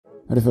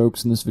Alright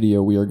folks, in this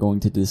video we are going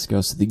to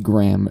discuss the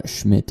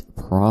Gram-Schmidt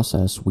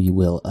process. We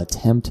will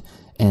attempt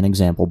an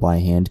example by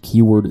hand,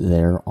 keyword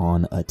there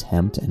on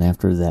attempt, and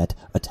after that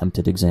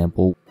attempted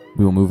example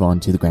we will move on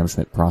to the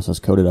Gram-Schmidt process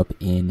coded up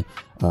in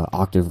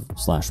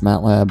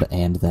Octave/MATLAB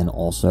and then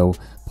also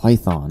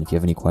Python. If you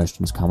have any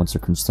questions, comments, or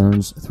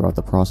concerns throughout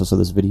the process of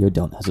this video,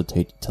 don't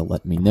hesitate to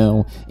let me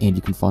know, and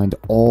you can find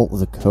all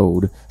the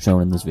code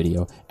shown in this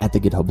video at the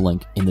GitHub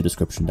link in the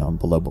description down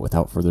below. But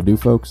without further ado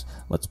folks,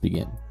 let's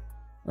begin.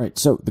 Alright,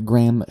 so the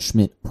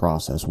Gram-Schmidt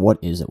process, what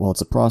is it? Well,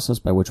 it's a process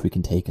by which we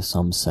can take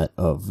some set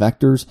of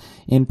vectors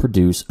and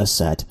produce a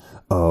set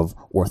of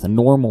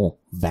orthonormal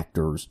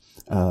vectors.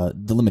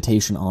 The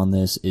limitation on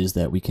this is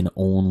that we can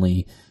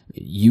only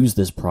use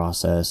this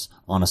process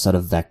on a set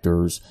of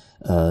vectors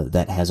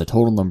that has a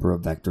total number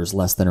of vectors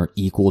less than or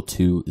equal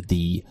to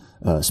the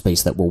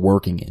space that we're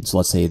working in. So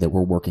let's say that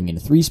we're working in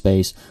 3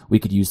 space, we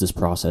could use this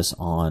process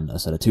on a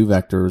set of 2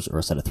 vectors or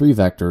a set of 3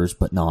 vectors,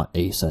 but not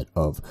a set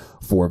of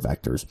 4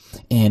 vectors.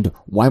 And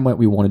why might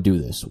we want to do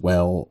this?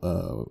 Well,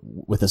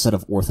 with a set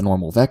of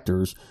orthonormal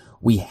vectors,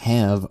 we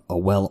have a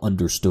well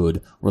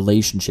understood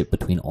relationship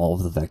between all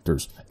of the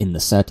vectors in the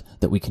set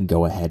that we can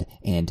go ahead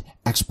and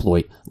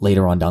exploit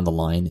later on down the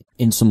line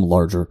in some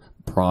larger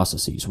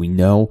processes. We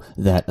know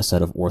that a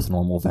set of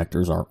orthonormal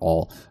vectors are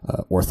all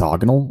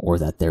orthogonal, or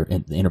that the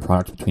inner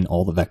product between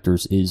all the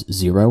vectors is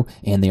 0,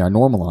 and they are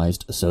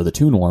normalized, so the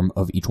 2 norm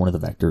of each one of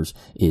the vectors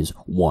is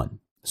 1.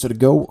 So to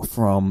go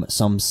from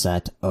some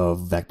set of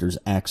vectors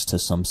x to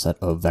some set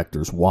of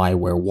vectors y,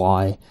 where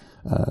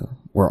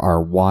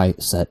our y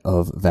set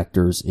of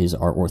vectors is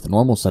our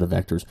orthonormal set of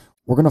vectors,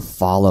 we're going to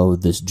follow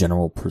this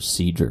general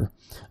procedure.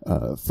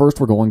 First,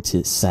 we're going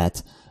to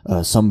set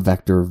some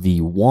vector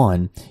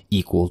v1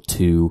 equal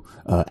to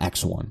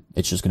x1.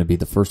 It's just going to be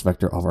the first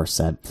vector of our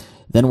set.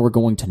 Then we're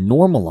going to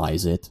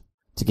normalize it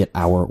to get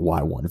our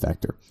y1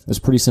 vector. It's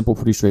pretty simple,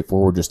 pretty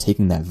straightforward, just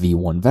taking that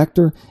v1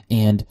 vector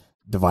and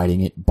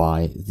dividing it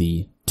by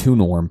the 2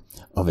 norm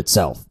of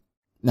itself.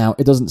 Now,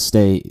 it doesn't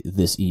stay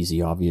this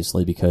easy,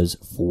 obviously, because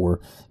for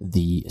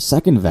the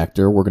second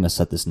vector, we're going to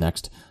set this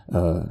next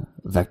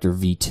vector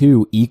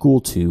v2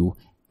 equal to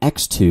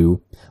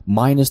x2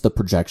 minus the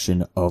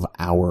projection of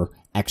our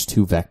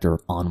x2 vector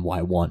on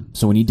y1.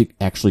 So we need to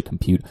actually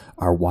compute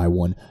our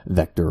y1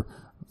 vector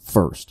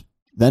first.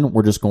 Then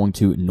we're just going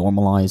to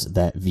normalize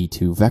that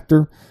v2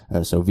 vector.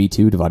 So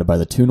v2 divided by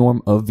the 2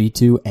 norm of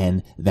v2,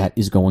 and that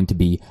is going to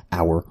be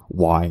our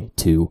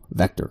y2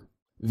 vector.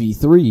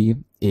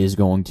 v3 is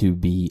going to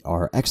be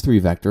our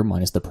x3 vector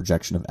minus the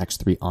projection of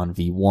x3 on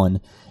v1,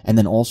 and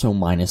then also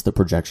minus the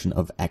projection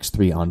of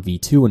x3 on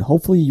v2, and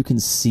hopefully you can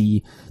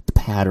see the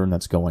pattern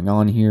that's going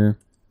on here.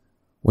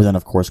 We're then,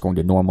 of course, going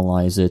to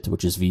normalize it,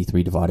 which is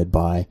v3 divided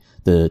by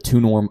the 2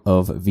 norm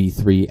of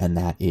v3, and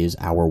that is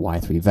our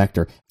y3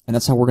 vector. And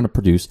that's how we're going to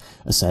produce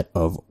a set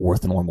of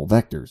orthonormal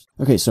vectors.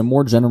 Okay, so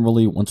more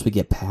generally, once we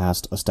get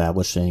past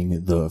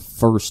establishing the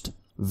first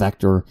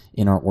vector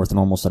in our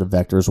orthonormal set of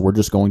vectors, we're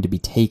just going to be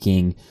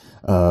taking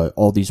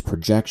all these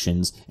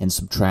projections and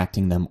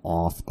subtracting them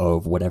off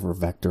of whatever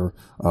vector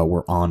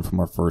we're on from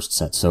our first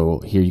set. So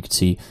here you can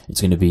see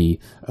it's going to be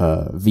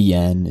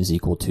Vn is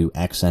equal to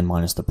xn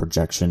minus the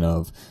projection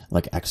of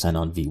like xn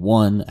on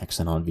v1,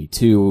 xn on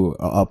v2,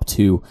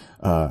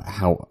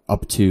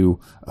 up to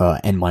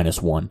n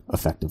minus 1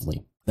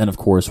 effectively. Then, of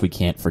course, we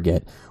can't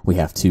forget we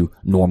have to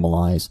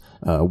normalize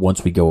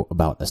once we go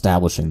about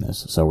establishing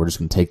this. So we're just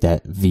going to take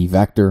that v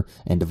vector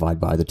and divide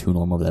by the 2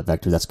 norm of that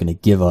vector. That's going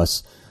to give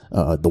us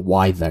the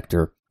y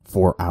vector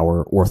for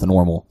our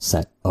orthonormal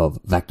set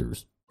of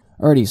vectors.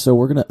 Alrighty, so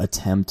we're going to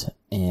attempt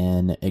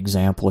an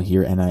example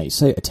here, and I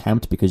say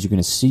attempt because you're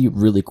going to see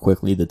really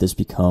quickly that this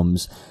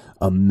becomes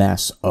a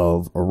mess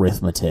of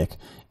arithmetic.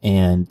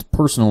 And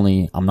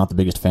personally, I'm not the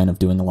biggest fan of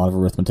doing a lot of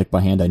arithmetic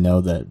by hand. I know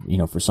that,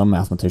 for some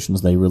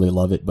mathematicians, they really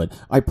love it, but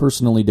I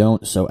personally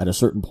don't. So at a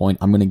certain point,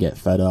 I'm going to get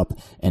fed up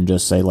and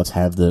just say, let's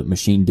have the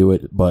machine do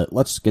it. But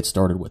let's get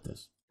started with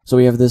this. So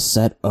we have this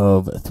set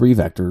of 3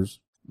 vectors.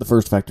 The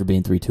first vector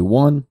being 3, 2,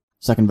 1,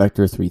 second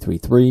vector 3, 3,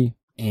 3,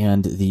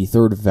 and the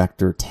third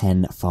vector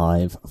 10,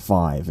 5,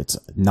 5. It's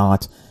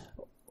not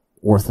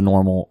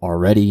orthonormal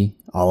already.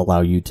 I'll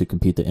allow you to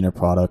compute the inner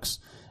products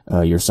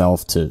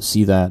yourself to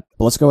see that.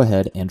 But let's go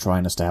ahead and try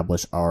and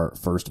establish our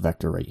first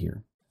vector right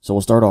here. So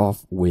we'll start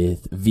off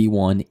with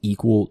v1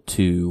 equal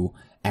to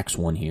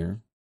x1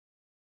 here.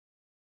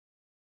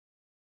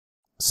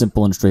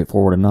 Simple and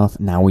straightforward enough.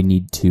 Now we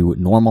need to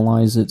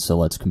normalize it, so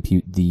let's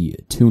compute the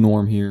 2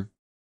 norm here.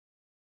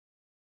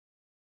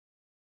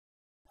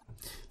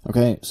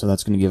 Okay, so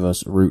that's going to give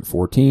us root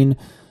 14.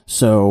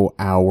 So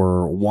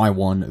our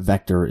y1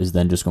 vector is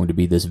then just going to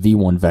be this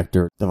v1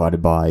 vector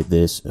divided by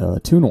this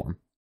 2 norm.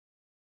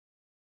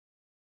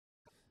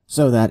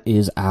 So that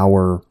is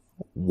our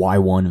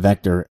y1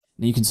 vector.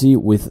 And you can see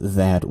with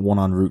that 1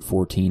 on root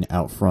 14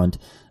 out front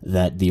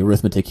that the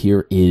arithmetic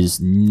here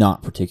is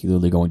not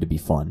particularly going to be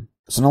fun.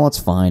 So now let's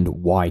find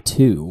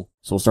y2.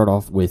 So we'll start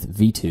off with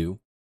v2.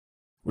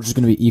 which is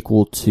going to be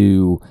equal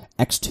to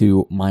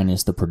x2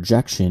 minus the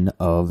projection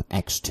of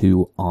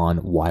x2 on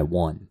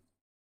y1.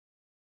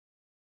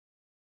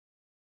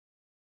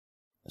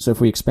 So if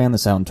we expand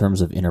this out in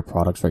terms of inner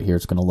products right here,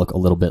 it's going to look a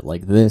little bit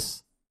like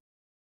this.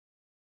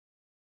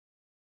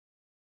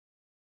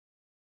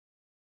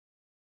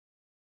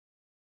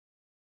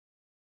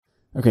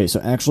 Okay, so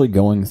actually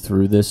going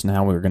through this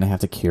now, we're going to have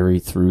to carry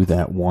through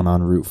that 1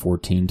 on root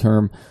 14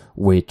 term,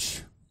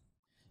 which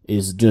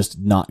is just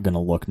not going to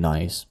look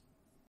nice.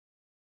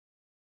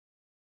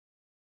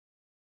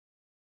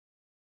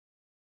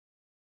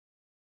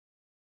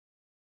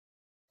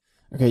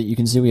 Okay, you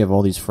can see we have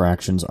all these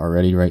fractions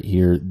already right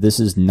here. This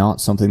is not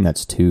something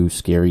that's too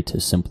scary to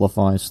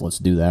simplify, so let's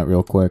do that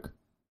real quick.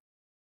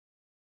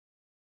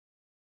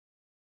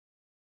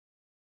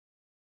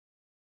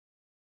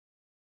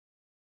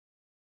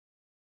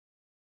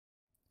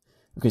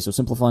 Okay, so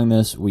simplifying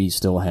this, we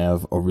still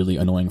have a really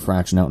annoying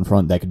fraction out in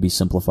front. That could be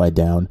simplified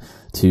down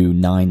to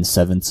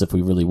 9/7 if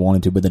we really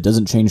wanted to, but that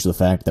doesn't change the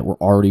fact that we're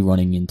already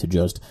running into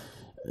just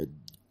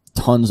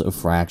tons of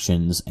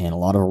fractions and a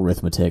lot of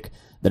arithmetic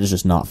that is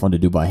just not fun to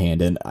do by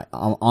hand. And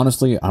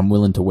honestly, I'm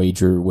willing to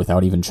wager,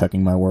 without even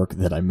checking my work,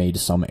 that I made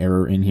some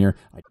error in here.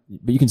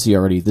 But you can see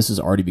already, this is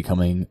already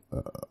becoming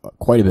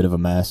quite a bit of a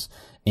mess.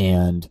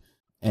 And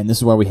this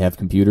is why we have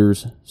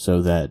computers,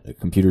 so that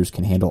computers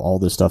can handle all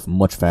this stuff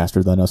much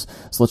faster than us.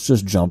 So let's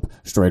just jump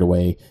straight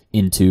away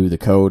into the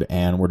code,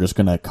 and we're just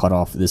going to cut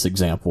off this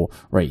example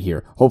right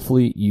here.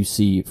 Hopefully you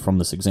see from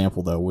this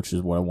example, though, which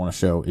is what I want to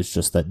show, is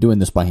just that doing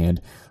this by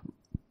hand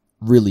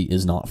really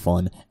is not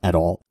fun at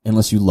all,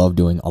 unless you love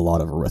doing a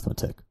lot of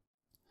arithmetic.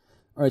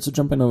 Alright, so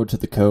jumping over to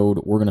the code,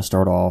 we're going to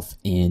start off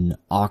in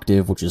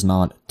Octave, which is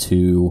not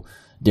too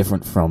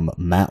different from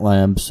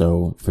MATLAB.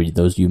 So for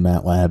those of you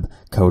MATLAB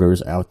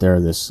coders out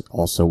there, this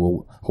also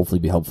will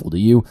hopefully be helpful to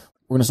you.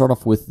 We're going to start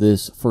off with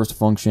this first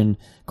function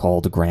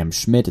called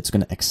Gram-Schmidt. It's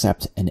going to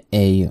accept an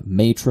A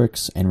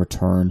matrix and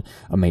return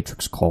a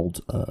matrix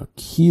called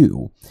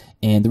Q.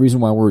 And the reason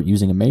why we're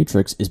using a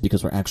matrix is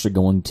because we're actually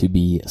going to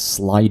be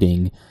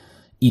sliding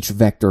each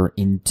vector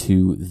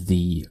into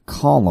the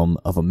column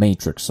of a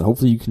matrix. So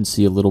hopefully you can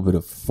see a little bit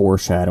of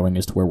foreshadowing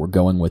as to where we're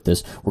going with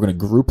this. We're going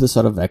to group the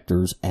set of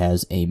vectors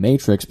as a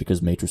matrix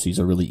because matrices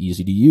are really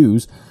easy to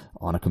use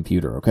on a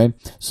computer, okay?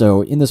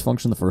 So in this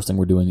function, the first thing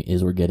we're doing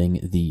is we're getting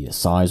the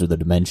size or the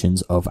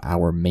dimensions of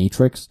our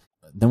matrix.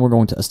 Then we're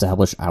going to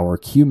establish our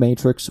Q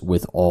matrix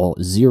with all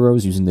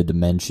zeros using the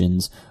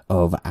dimensions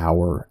of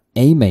our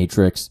A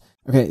matrix.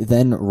 Okay,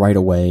 then right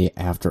away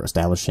after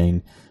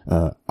establishing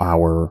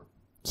our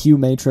Q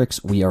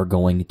matrix, we are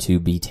going to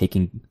be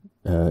taking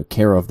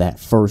care of that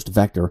first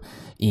vector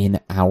in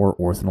our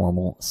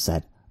orthonormal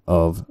set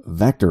of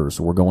vectors.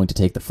 We're going to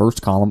take the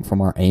first column from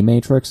our A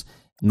matrix,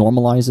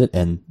 normalize it,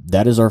 and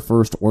that is our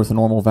first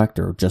orthonormal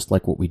vector, just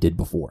like what we did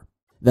before.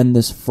 Then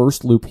this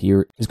first loop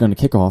here is going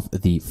to kick off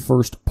the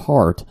first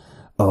part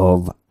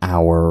of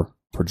our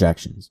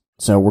projections.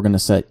 So we're going to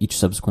set each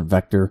subsequent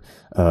vector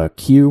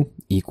Q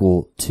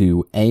equal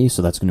to A,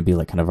 so that's going to be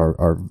like kind of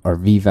our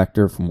V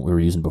vector from what we were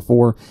using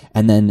before.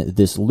 And then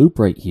this loop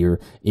right here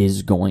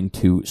is going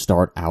to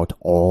start out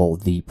all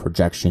the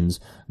projections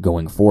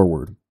going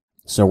forward.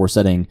 So we're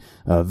setting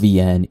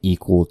Vn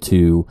equal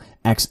to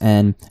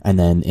Xn, and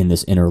then in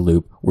this inner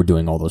loop, we're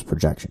doing all those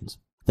projections.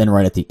 Then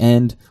right at the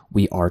end,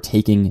 we are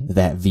taking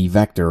that V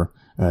vector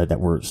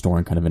that we're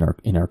storing kind of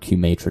in our Q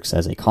matrix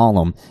as a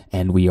column,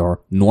 and we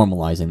are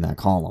normalizing that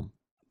column.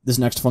 This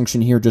next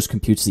function here just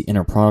computes the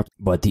inner product,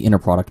 but the inner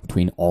product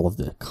between all of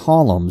the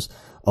columns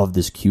of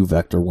this Q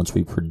vector, once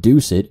we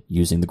produce it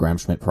using the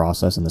Gram-Schmidt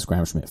process and this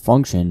Gram-Schmidt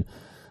function,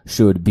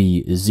 should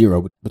be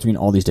 0 between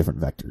all these different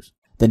vectors.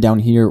 Then down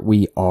here,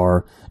 we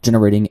are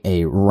generating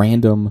a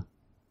random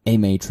A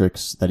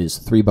matrix that is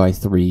 3 by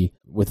 3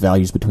 with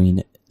values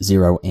between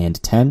 0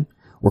 and 10.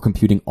 We're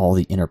computing all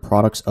the inner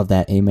products of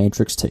that A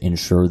matrix to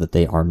ensure that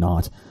they are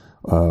not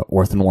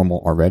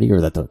orthonormal already,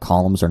 or that the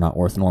columns are not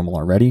orthonormal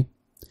already.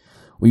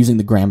 We're using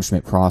the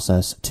Gram-Schmidt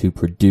process to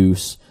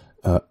produce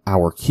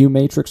our Q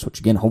matrix, which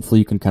again, hopefully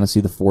you can kind of see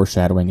the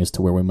foreshadowing as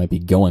to where we might be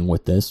going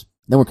with this.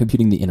 Then we're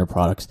computing the inner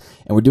products,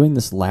 and we're doing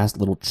this last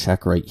little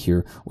check right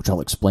here, which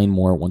I'll explain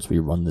more once we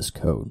run this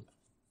code.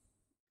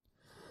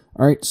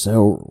 Alright,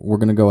 so we're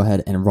going to go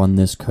ahead and run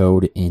this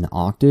code in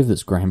Octave,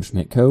 this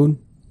Gram-Schmidt code.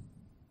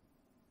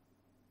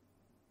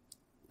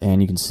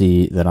 And you can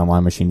see that on my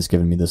machine it's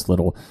giving me this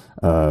little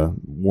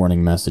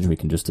warning message we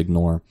can just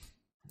ignore.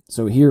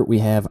 So here we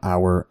have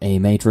our A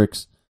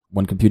matrix.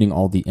 When computing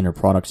all the inner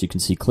products, you can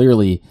see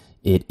clearly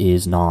it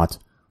is not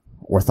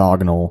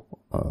orthogonal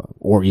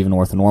or even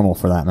orthonormal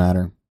for that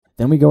matter.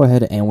 Then we go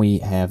ahead and we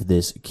have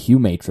this Q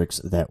matrix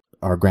that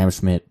our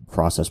Gram-Schmidt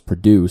process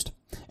produced.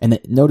 And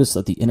notice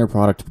that the inner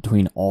product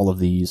between all of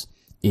these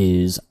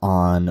is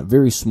on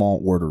very small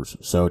orders.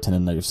 So 10 to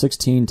the negative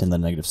 16, 10 to the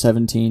negative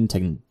 17,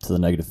 10 to the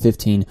negative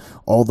 15,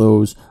 all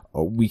those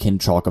we can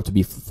chalk up to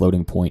be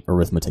floating point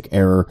arithmetic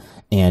error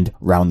and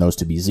round those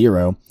to be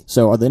 0.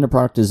 So the inner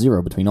product is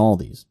 0 between all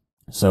these.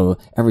 So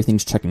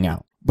everything's checking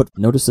out. But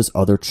notice this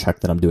other check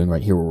that I'm doing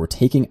right here where we're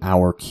taking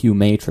our Q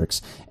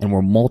matrix and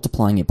we're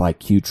multiplying it by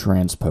Q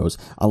transpose.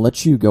 I'll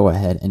let you go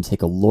ahead and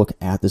take a look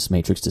at this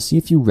matrix to see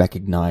if you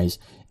recognize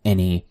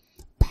any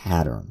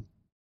pattern.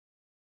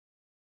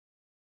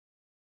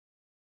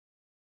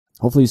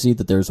 Hopefully you see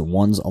that there's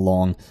ones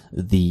along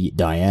the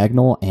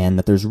diagonal and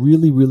that there's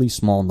really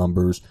small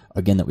numbers,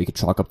 again, that we could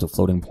chalk up to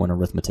floating point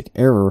arithmetic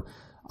error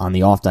on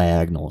the off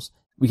diagonals.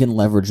 We can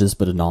leverage this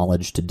bit of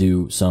knowledge to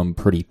do some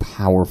pretty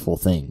powerful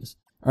things.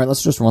 All right,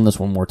 let's just run this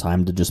one more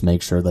time to just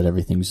make sure that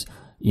everything's,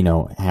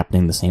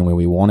 happening the same way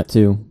we want it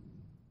to.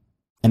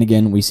 And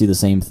again, we see the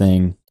same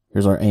thing.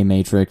 Here's our A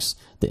matrix.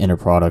 The inner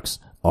products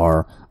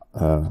are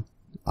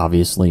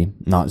obviously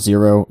not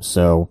 0,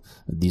 so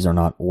these are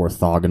not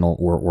orthogonal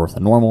or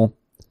orthonormal.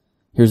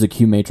 Here's a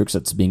Q matrix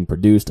that's being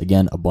produced.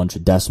 Again, a bunch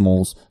of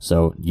decimals,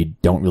 so you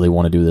don't really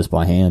want to do this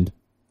by hand.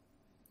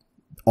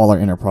 All our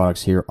inner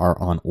products here are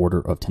on order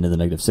of 10 to the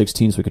negative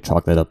 16, so we could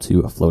chalk that up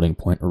to a floating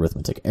point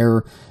arithmetic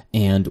error,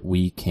 and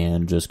we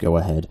can just go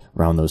ahead,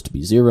 round those to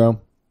be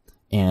 0.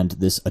 And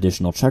this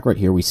additional check right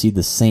here, we see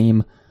the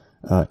same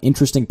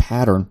interesting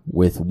pattern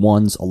with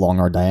ones along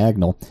our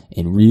diagonal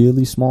in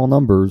really small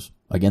numbers,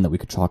 again, that we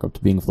could chalk up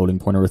to being a floating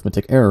point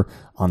arithmetic error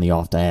on the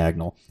off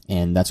diagonal.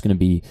 And that's going to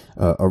be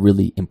a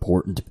really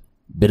important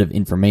bit of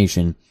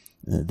information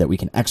that we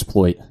can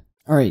exploit.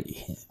 All right,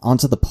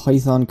 onto the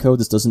Python code.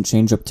 This doesn't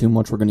change up too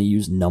much. We're going to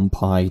use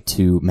NumPy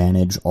to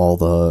manage all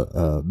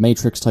the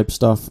matrix type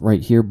stuff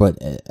right here, but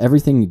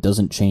everything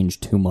doesn't change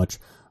too much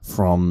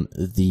from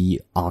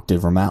the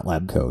Octave or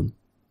MATLAB code.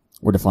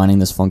 We're defining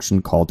this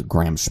function called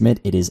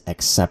Gram-Schmidt. It is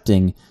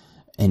accepting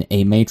an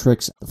A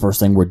matrix. The first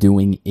thing we're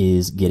doing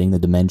is getting the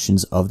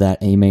dimensions of that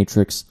A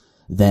matrix.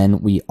 Then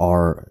we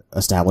are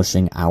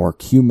establishing our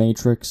Q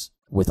matrix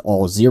with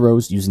all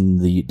zeros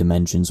using the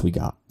dimensions we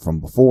got from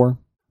before.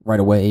 Right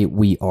away,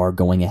 we are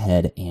going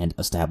ahead and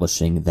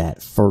establishing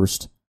that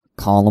first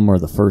column or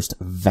the first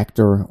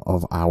vector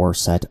of our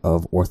set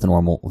of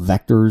orthonormal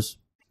vectors.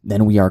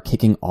 Then we are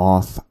kicking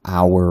off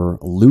our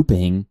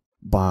looping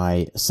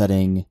by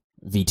setting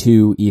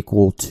v2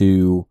 equal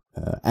to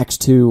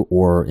x2,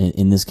 or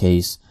in this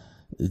case,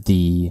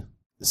 the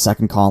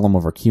second column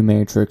of our Q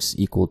matrix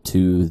equal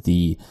to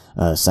the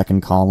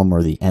second column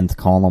or the nth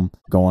column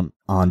going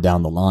on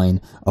down the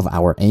line of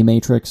our A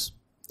matrix.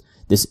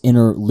 This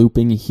inner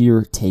looping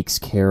here takes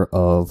care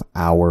of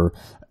our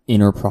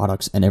inner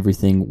products and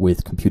everything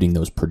with computing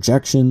those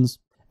projections.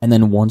 And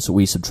then once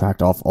we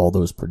subtract off all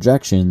those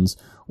projections,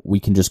 we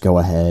can just go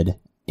ahead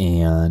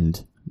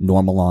and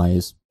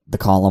normalize the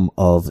column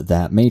of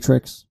that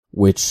matrix,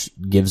 which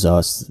gives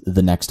us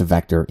the next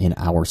vector in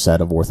our set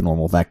of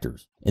orthonormal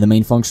vectors. In the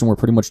main function, we're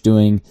pretty much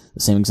doing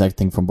the same exact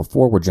thing from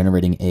before. We're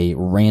generating a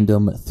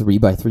random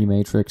 3x3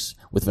 matrix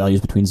with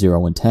values between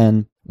 0 and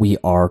 10. We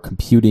are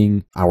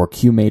computing our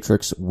Q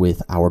matrix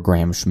with our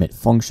Gram-Schmidt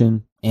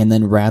function. And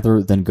then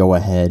rather than go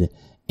ahead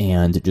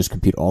and just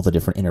compute all the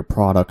different inner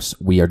products,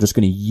 we are just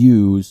going to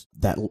use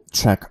that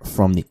check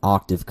from the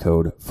Octave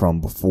code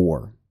from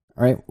before.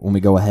 All right, when we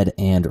go ahead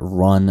and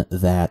run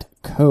that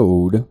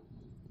code,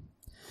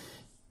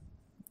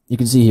 you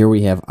can see here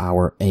we have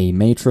our A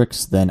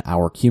matrix, then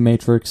our Q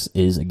matrix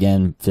is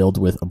again filled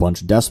with a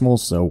bunch of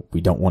decimals, so we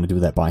don't want to do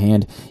that by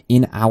hand.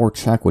 In our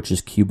check, which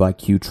is Q by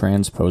Q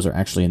transpose, or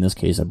actually in this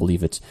case, I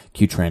believe it's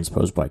Q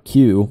transpose by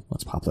Q.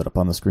 Let's pop that up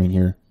on the screen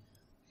here.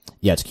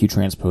 Yeah, it's Q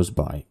transpose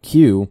by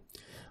Q.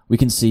 We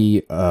can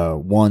see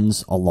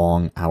ones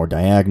along our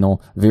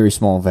diagonal, very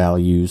small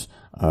values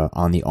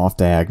on the off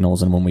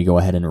diagonals, and when we go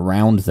ahead and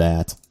round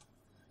that,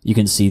 you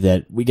can see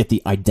that we get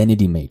the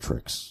identity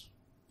matrix.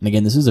 And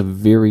again, this is a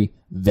very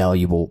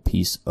valuable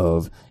piece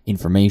of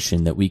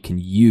information that we can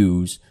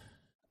use,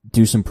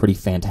 do some pretty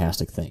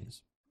fantastic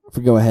things. If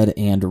we go ahead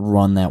and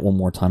run that one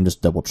more time,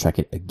 just double check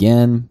it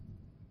again,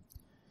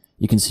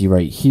 you can see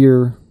right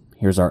here,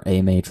 here's our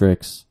A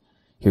matrix,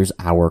 here's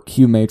our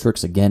Q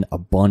matrix, again, a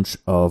bunch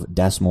of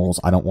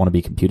decimals. I don't want to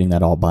be computing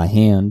that all by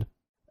hand.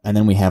 And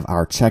then we have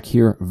our check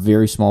here,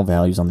 very small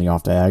values on the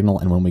off diagonal,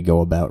 and when we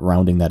go about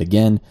rounding that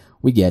again,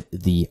 we get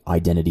the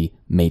identity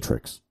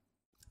matrix.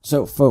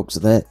 So folks,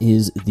 that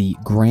is the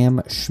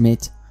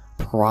Gram-Schmidt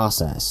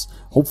process.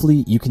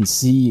 Hopefully you can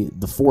see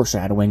the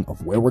foreshadowing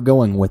of where we're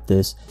going with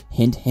this.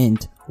 Hint,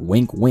 hint,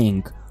 wink,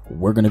 wink.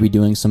 We're going to be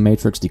doing some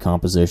matrix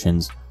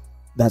decompositions.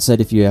 That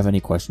said, if you have any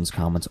questions,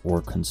 comments,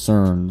 or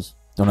concerns,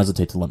 don't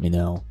hesitate to let me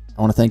know.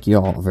 I want to thank you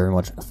all very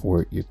much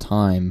for your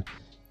time,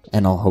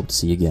 and I'll hope to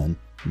see you again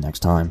next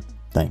time.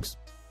 Thanks.